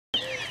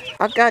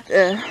I got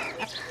the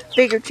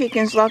bigger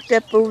chickens locked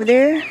up over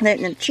there,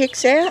 letting the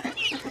chicks out.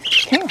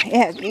 Come on,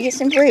 yeah, get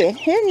some bread.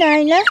 Here,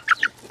 Nina.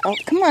 Oh,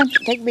 come on,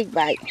 take a big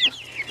bite.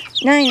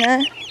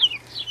 Nina.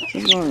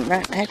 She's going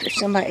right after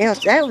somebody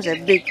else. That was a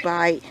big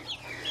bite.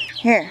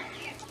 Here.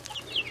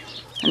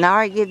 And I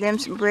already give them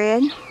some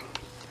bread.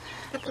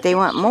 But they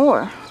want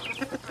more.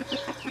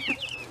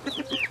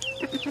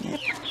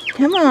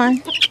 Come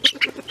on.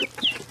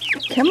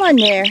 Come on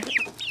there.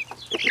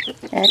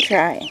 That's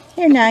right.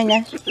 Here,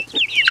 Nina.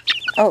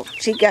 Oh,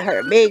 she got her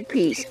a big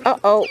piece.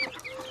 Uh-oh.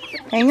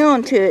 Hang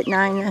on to it,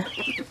 Nina.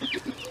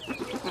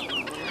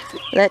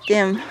 Let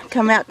them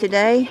come out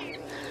today.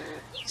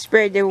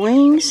 Spread their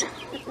wings.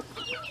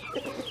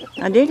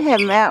 I did have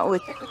them out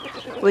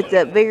with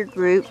the bigger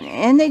group,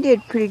 and they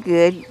did pretty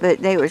good, but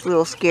they were a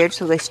little scared,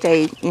 so they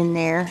stayed in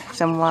there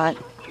somewhat.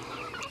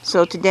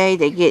 So today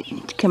they get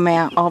to come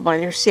out all by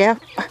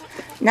themselves.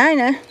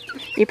 Nina,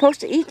 you're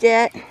supposed to eat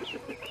that.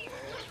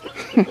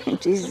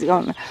 She's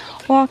gonna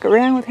walk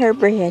around with her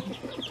bread.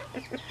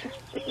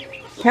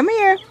 Come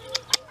here.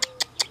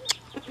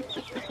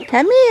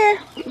 Come here.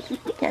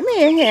 Come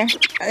here.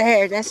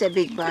 There, that's a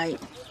big bite.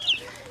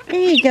 There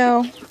you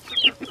go.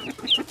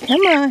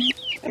 Come on.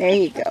 There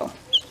you go.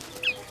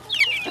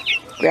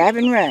 Grab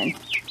and run.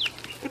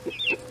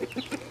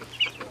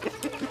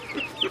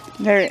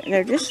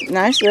 They're just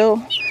nice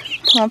little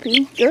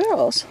plumpy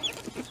girls.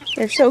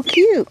 They're so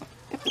cute.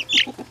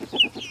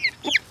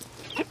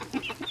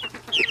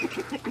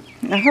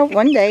 I hope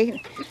one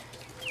day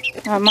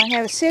I might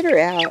have a sitter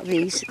out of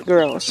these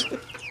girls.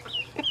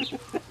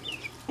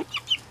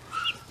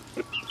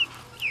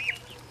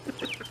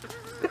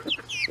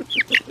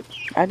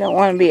 I don't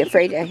want to be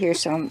afraid out here,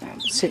 so I'm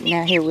sitting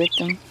out here with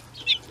them.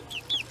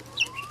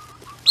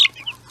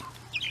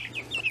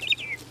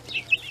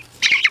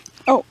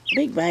 Oh,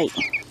 big bite.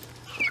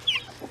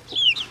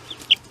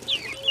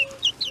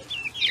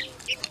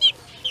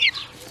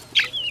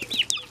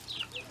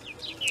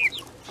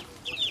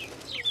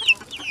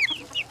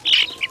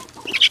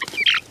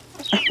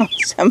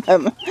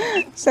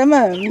 Some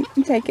of them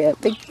take a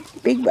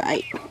big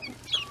bite.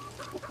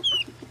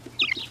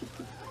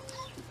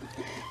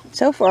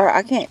 So far,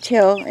 I can't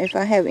tell if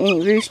I have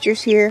any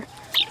roosters here.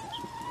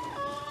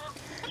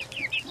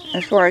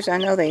 As far as I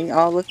know, they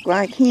all look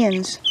like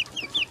hens.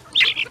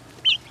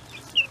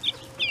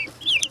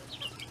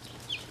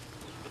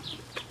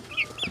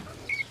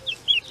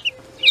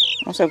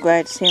 I'm so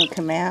glad to see them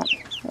come out.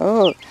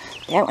 Oh,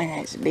 that one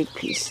has a big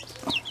piece.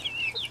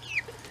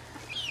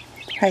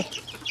 Hey,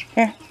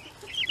 here.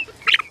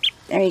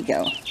 There you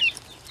go.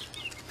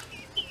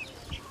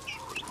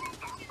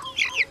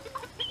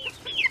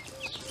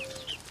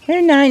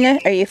 Here, Nina.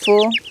 Are you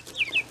full?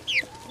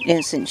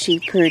 Isn't she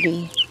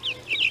pretty?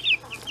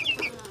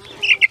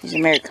 She's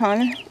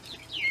Americana.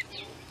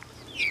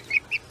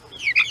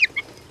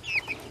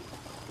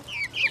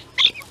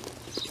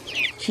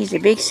 She's a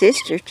big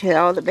sister to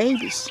all the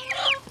babies.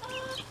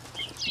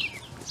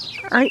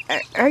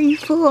 Are you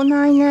full,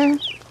 Nina?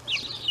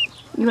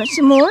 You want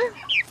some more?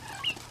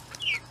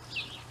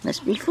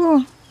 Must be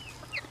full.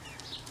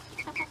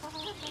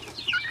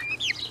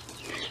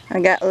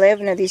 I got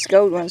 11 of these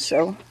gold ones,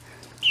 so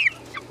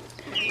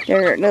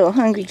they're little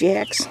hungry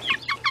jacks.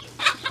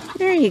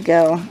 There you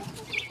go.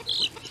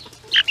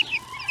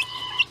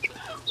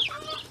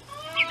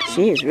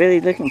 She is really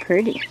looking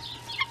pretty.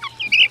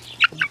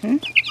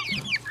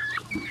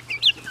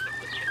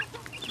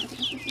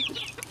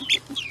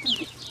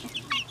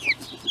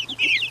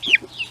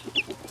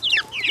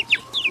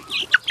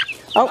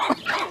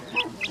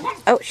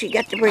 Oh, she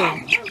got the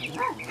bread.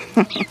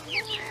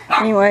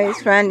 Anyway,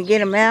 it's trying to get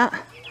them out.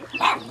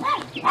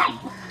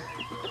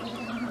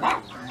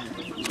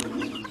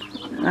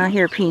 I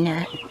hear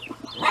Peanut.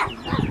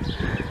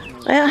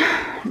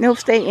 Well, they'll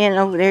stay in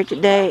over there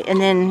today,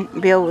 and then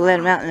Bill will let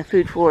them out in the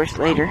food forest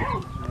later.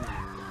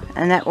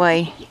 And that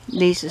way,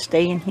 these will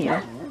stay in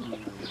here.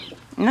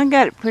 And I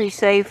got it pretty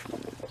safe,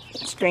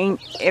 screened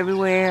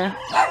everywhere,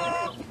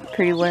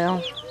 pretty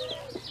well.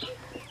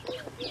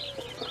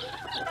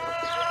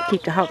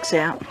 Keep the hawks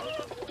out.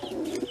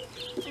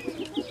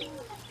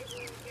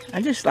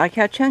 I just like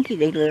how chunky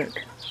they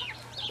look.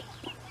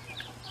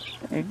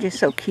 They're just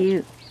so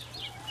cute.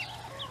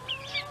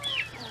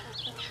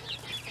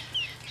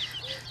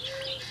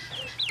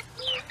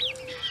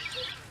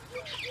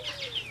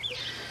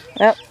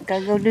 Well,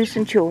 gotta go do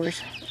some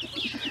chores.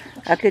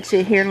 I could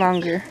sit here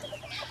longer.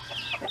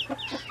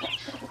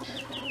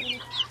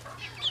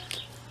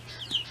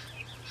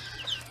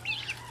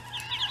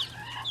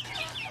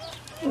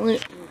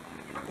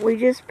 We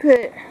just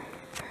put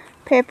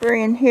Pepper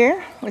in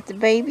here with the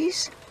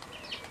babies.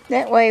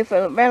 That way if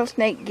a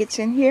rattlesnake gets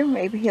in here,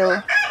 maybe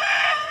he'll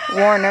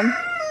warn them.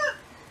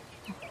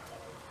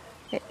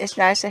 It's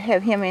nice to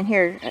have him in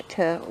here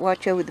to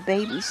watch over the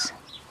babies.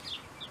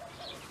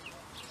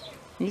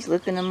 He's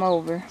looking them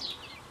over.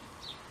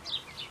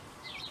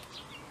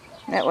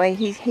 That way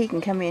he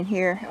can come in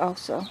here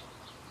also.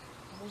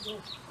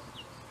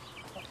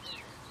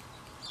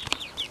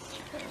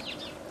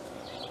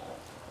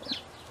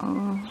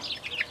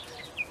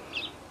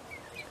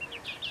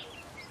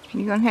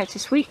 You're gonna have to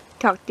sweet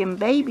talk them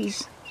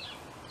babies.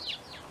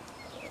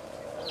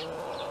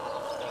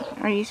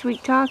 Are you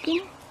sweet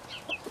talking?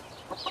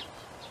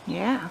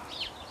 Yeah.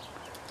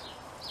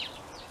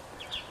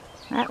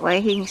 That way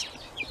he can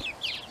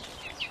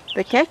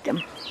protect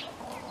them.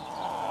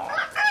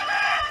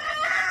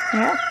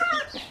 Yeah.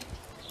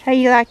 How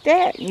you like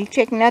that? You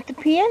checking out the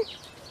pen?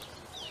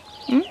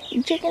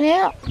 You checking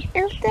out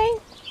everything?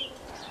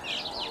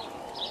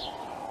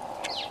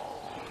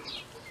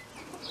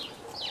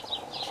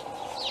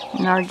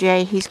 And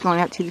RJ, he's going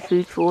out to the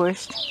food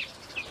forest.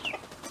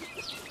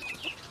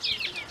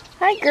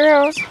 Hi,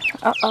 girls.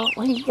 Uh-oh,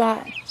 what do you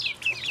got?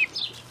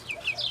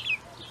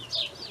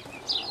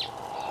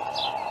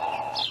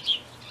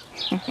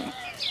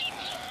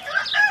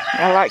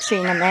 I like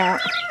seeing them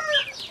out.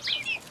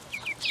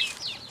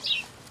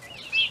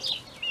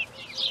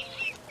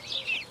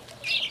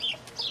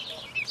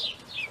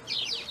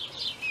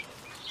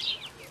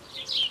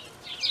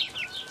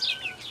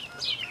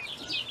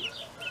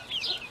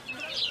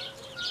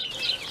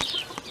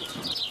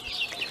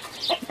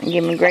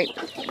 Give him a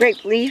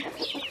grape leaf.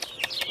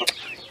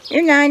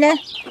 Here, Nina.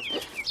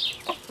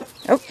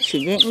 Oh,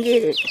 she didn't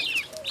get it.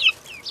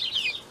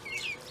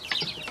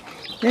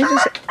 They're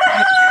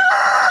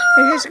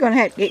just going to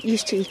have to get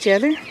used to each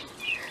other.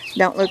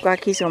 Don't look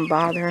like he's going to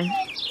bother him.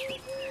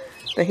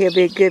 But he'll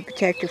be a good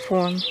protector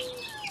for him.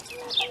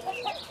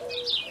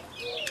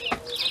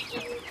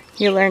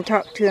 He'll learn to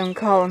talk to him,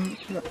 call him,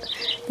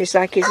 just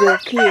like his little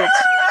kids.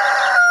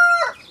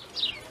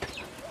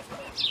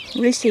 At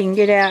least he can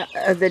get out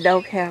of the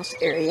doghouse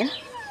area.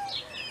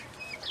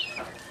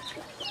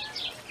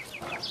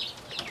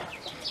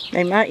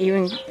 They might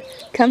even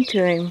come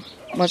to him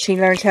once he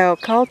learns how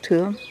to call to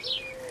them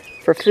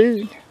for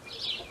food.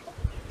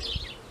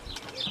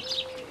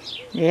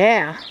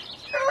 Yeah.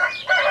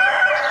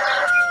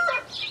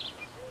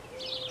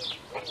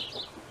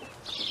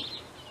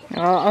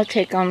 I'll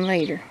check on them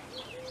later.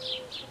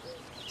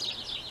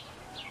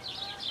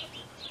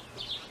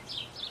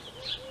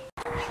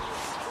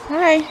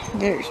 Hi,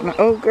 there's my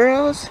old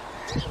girls.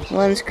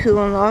 One's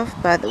cooling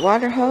off by the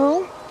water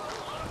hole.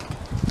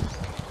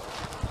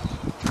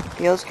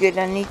 Feels good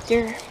underneath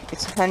there.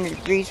 It's 100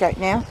 degrees right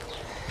now.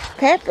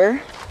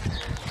 Pepper,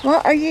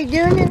 what are you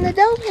doing in the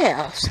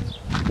doghouse?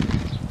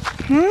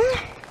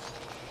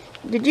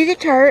 Did you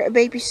get tired of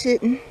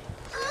babysitting?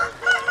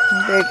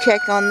 You better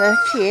check on the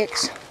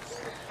chicks.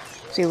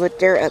 See what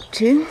they're up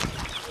to.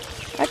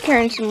 I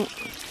turned some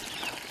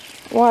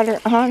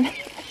water on.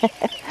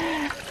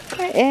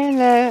 And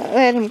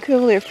let them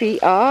cool their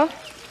feet off.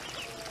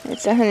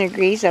 It's 100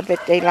 degrees. I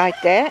bet they like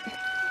that.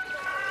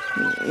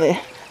 The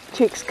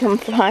chicks come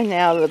flying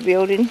out of the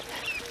building.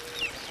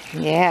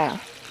 Yeah.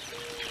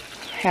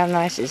 How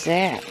nice is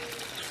that?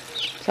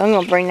 So I'm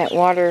going to bring that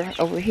water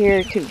over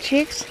here to the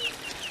chicks.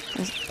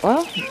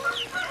 Well,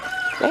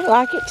 they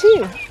like it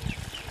too.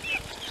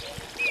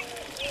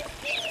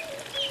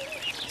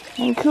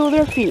 And cool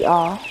their feet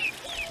off.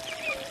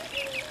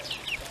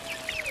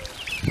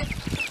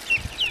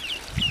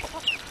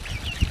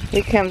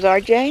 Here comes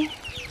RJ.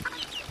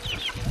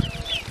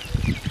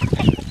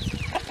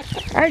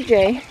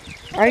 RJ,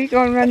 are you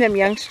going to run them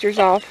youngsters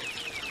off?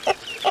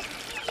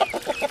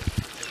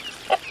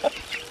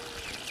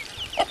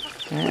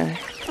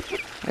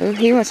 Oh,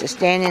 he wants to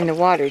stand in the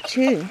water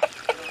too.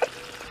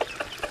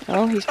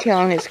 Oh, he's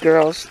telling his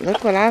girls,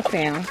 look what I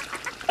found.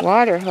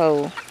 Water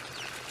hole.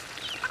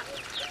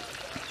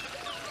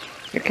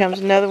 Here comes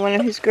another one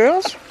of his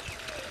girls.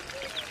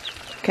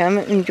 Come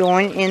and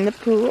join in the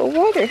pool of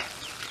water.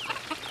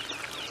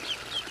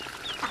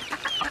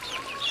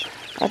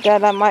 I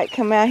thought I might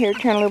come out here,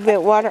 turn a little bit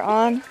of water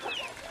on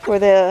for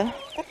the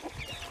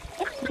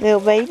little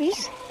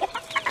babies.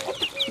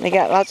 They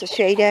got lots of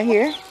shade out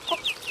here.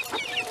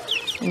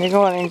 And they're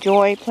going to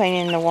enjoy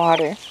playing in the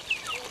water.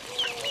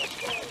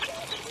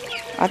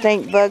 I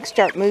think bugs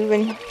start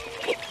moving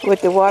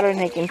with the water and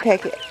they can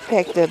peck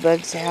the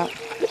bugs out.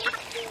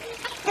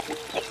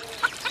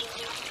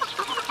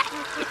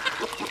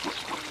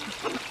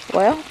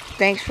 Well,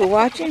 thanks for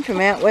watching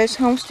from Out West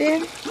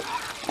Homestead.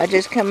 I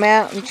just come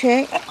out and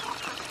check.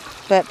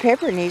 But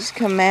Pepper needs to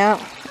come out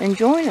and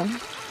join them.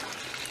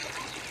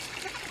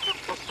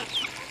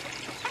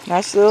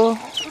 Nice little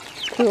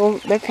cool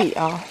their feet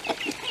off.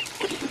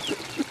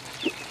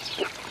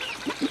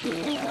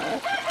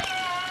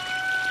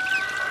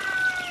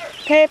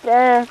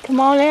 Pepper, come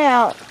on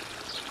out.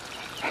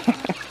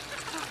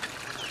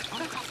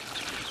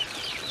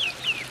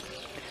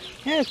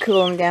 That'll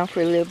cool them down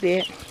for a little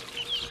bit.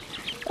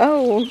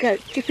 Oh,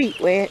 got your feet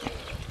wet.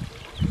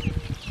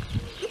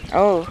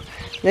 Oh.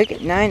 Look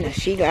at Nina,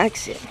 she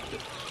likes it.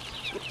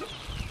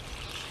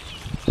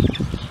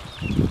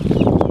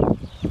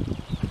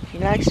 She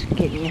likes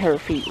getting her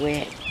feet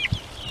wet.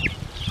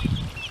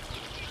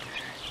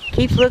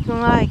 Keeps looking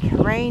like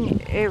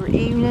rain every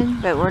evening,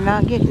 but we're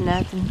not getting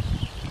nothing.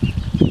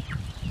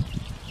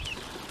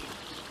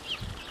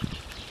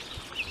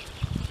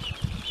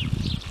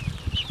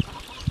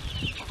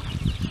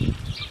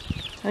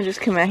 I'll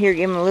just come out here and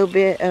give them a little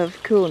bit of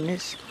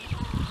coolness.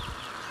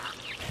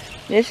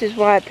 This is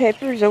why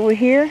Pepper's over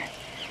here.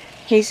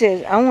 He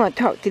says, I want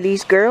to talk to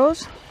these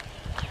girls.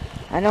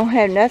 I don't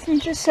have nothing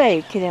to say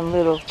to them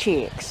little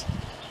chicks.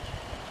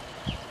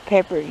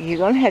 Pepper, you're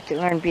going to have to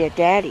learn to be a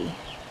daddy.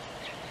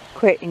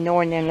 Quit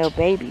ignoring them little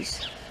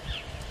babies.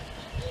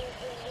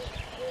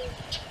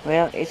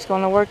 Well, it's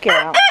going to work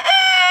out.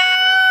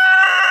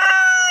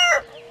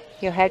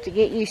 You'll have to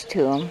get used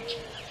to them.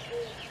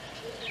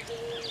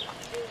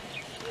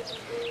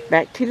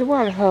 Back to the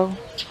water hole.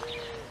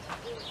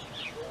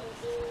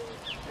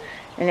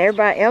 And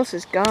everybody else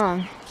is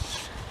gone.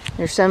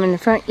 There's some in the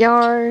front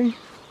yard.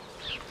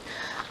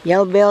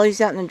 Yellow bellies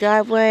out in the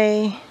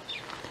driveway.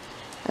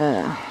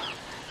 The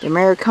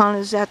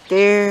Americanas out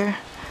there.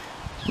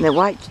 And the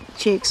white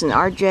chicks and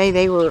RJ,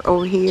 they were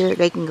over here.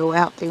 They can go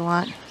out if they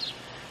want.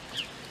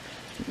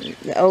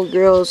 The old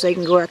girls, they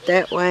can go out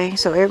that way.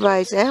 So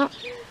everybody's out.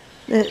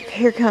 Look,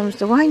 here comes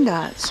the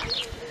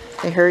Wyandottes.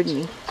 They heard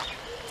me.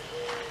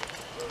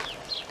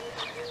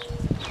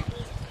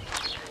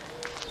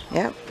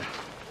 Yep.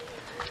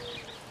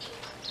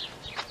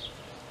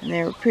 And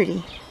they were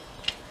pretty.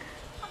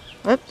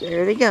 Whoop,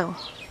 there they go.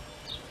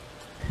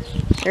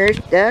 There's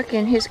Duck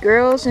and his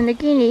girls and the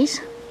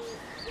guineas.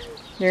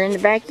 They're in the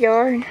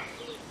backyard.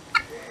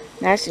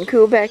 Nice and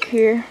cool back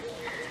here.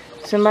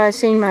 Somebody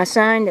seen my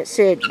sign that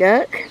said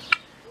Duck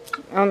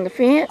on the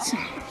fence.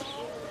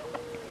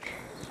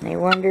 They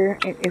wonder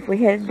if we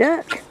had a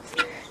duck.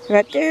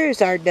 Right there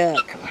is our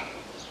duck.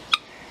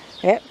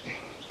 Yep.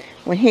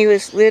 When he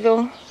was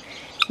little,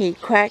 he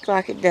quacked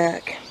like a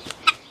duck.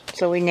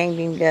 So we named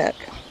him Duck.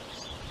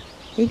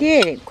 He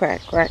did it.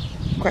 Quack, quack,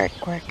 quack,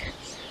 quack.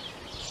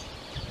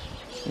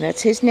 And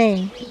that's his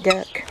name,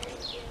 Duck.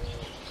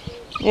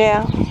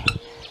 Yeah,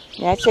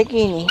 that's a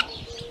guinea.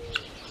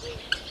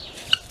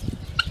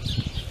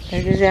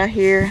 They're just out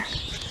here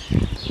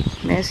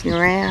messing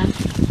around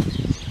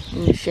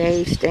in the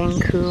shade, staying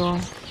cool,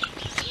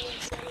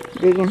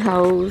 digging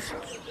holes,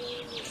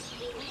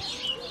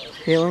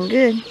 feeling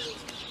good.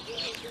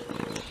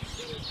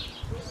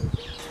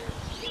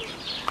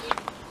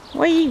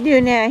 What are you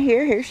doing out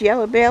here? Here's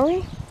Yellow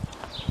Belly.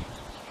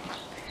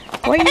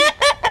 What are you?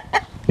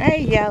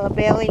 Hey, Yellow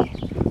Belly.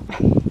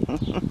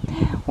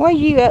 What are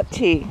you up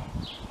to?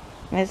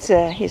 That's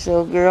his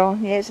little girl.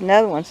 He has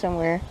another one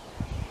somewhere.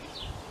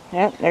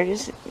 Yep, they're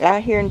just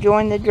out here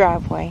enjoying the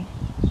driveway.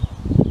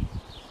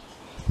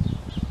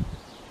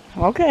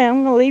 Okay,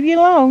 I'm going to leave you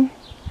alone.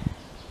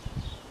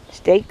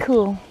 Stay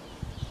cool.